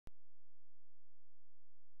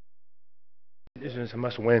It's a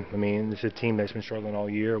must-win. I mean, this is a team that's been struggling all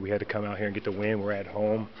year. We had to come out here and get the win. We're at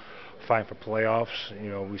home, fighting for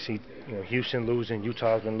playoffs. We see Houston losing,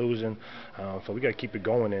 Utah's been losing, so we got to keep it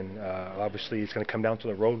going. And obviously, it's going to come down to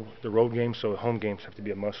the road games. So home games have to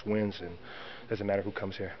be a must-wins, and it doesn't matter who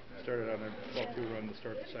comes here. Started on a 12-2 run to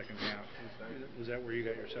start the second half. Was that where you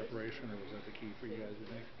got your separation, or was that the key for you guys, you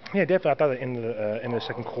think? Yeah, definitely. I thought that in the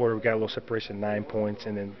second quarter we got a little separation, 9 points,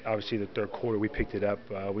 and then obviously the third quarter we picked it up.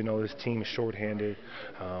 We know this team is shorthanded,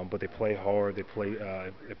 but they play hard. They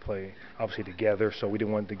play obviously together. So we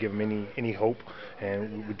didn't want to give them any hope,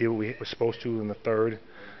 and we did what we were supposed to in the third.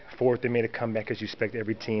 Fourth, they made a comeback as you expect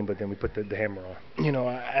every team, but then we put the hammer on.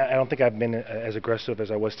 I don't think I've been as aggressive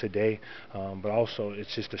as I was today, but also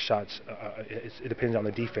it's just the shots. It depends on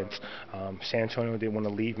the defense. San Antonio didn't want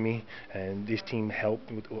to leave me, and this team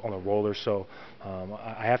helped on a roller. So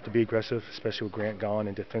I have to be aggressive, especially with Grant gone,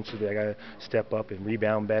 and defensively I got to step up and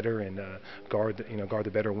rebound better and guard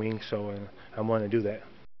the better wing. So I'm willing to do that.